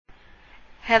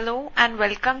Hello and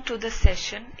welcome to the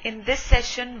session. In this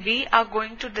session, we are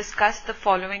going to discuss the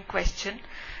following question.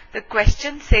 The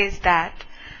question says that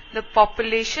the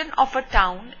population of a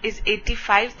town is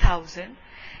 85,000.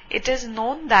 It is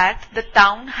known that the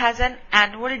town has an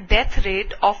annual death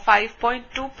rate of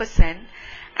 5.2%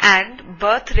 and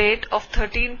birth rate of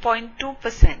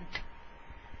 13.2%.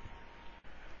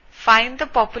 Find the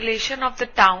population of the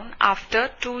town after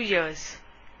 2 years.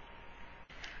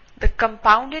 The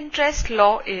compound interest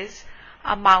law is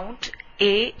amount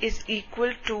A is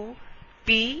equal to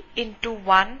P into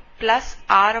 1 plus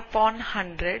R upon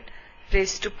 100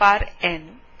 raised to power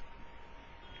n,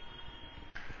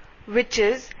 which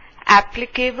is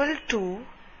applicable to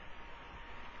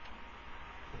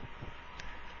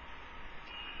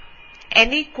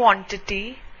any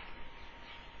quantity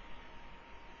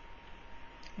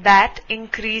that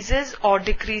increases or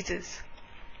decreases.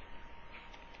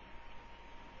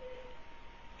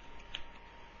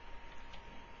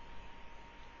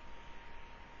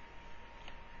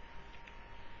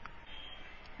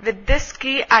 With this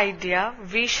key idea,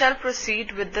 we shall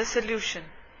proceed with the solution.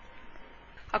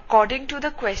 According to the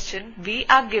question, we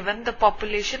are given the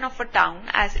population of a town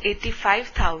as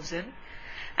 85,000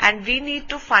 and we need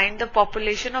to find the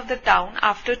population of the town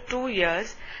after 2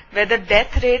 years, where the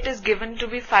death rate is given to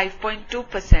be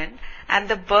 5.2% and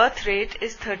the birth rate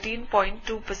is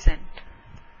 13.2%.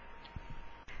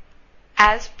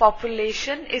 As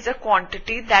population is a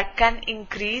quantity that can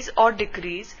increase or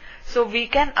decrease, so we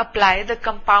can apply the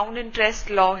compound interest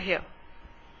law here.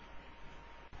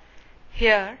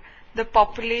 Here, the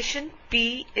population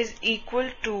P is equal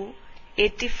to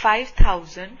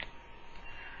 85,000.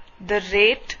 The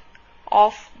rate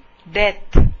of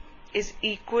death is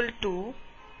equal to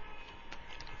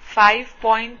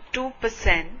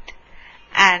 5.2%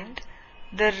 and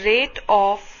the rate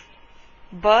of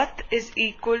birth is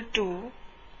equal to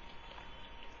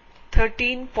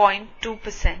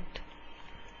 13.2%.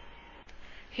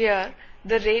 Here,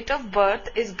 the rate of birth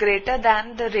is greater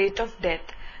than the rate of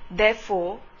death.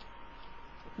 Therefore,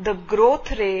 the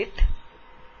growth rate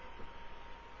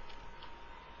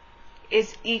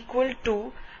is equal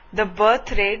to the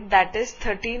birth rate, that is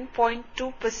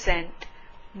 13.2%,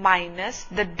 minus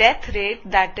the death rate,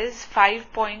 that is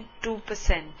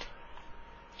 5.2%,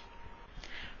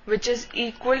 which is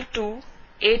equal to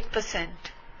 8%.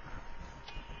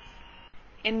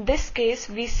 In this case,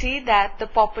 we see that the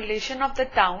population of the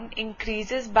town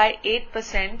increases by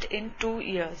 8% in 2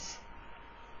 years.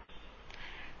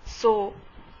 So,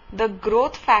 the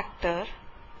growth factor,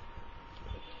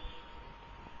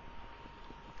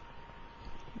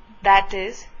 that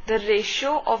is the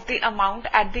ratio of the amount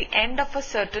at the end of a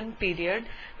certain period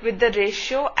with the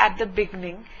ratio at the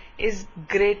beginning, is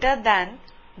greater than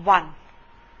 1.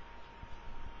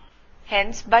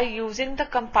 Hence, by using the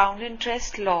compound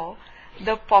interest law,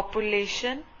 the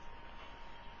population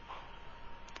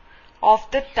of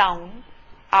the town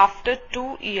after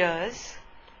 2 years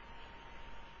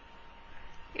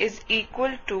is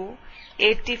equal to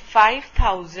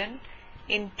 85,000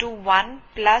 into 1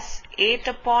 plus 8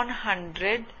 upon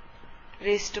 100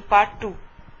 raised to power 2.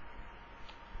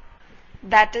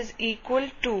 That is equal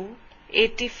to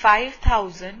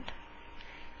 85,000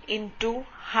 into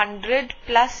 100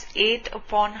 plus 8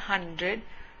 upon 100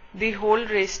 the whole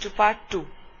raised to power 2,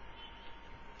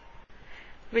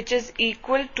 which is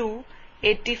equal to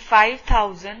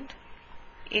 85,000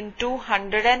 into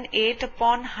 108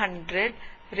 upon 100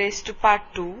 raised to power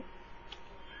 2.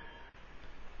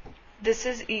 This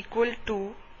is equal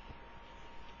to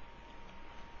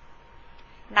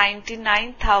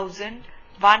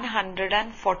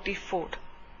 99,144.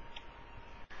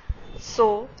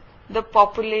 So, the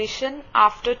population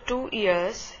after 2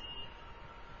 years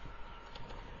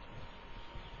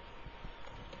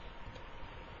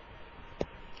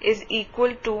is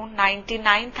equal to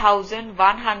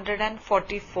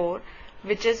 99,144,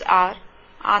 which is our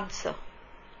answer.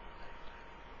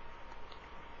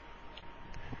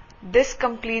 This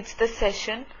completes the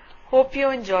session. Hope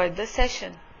you enjoyed the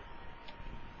session.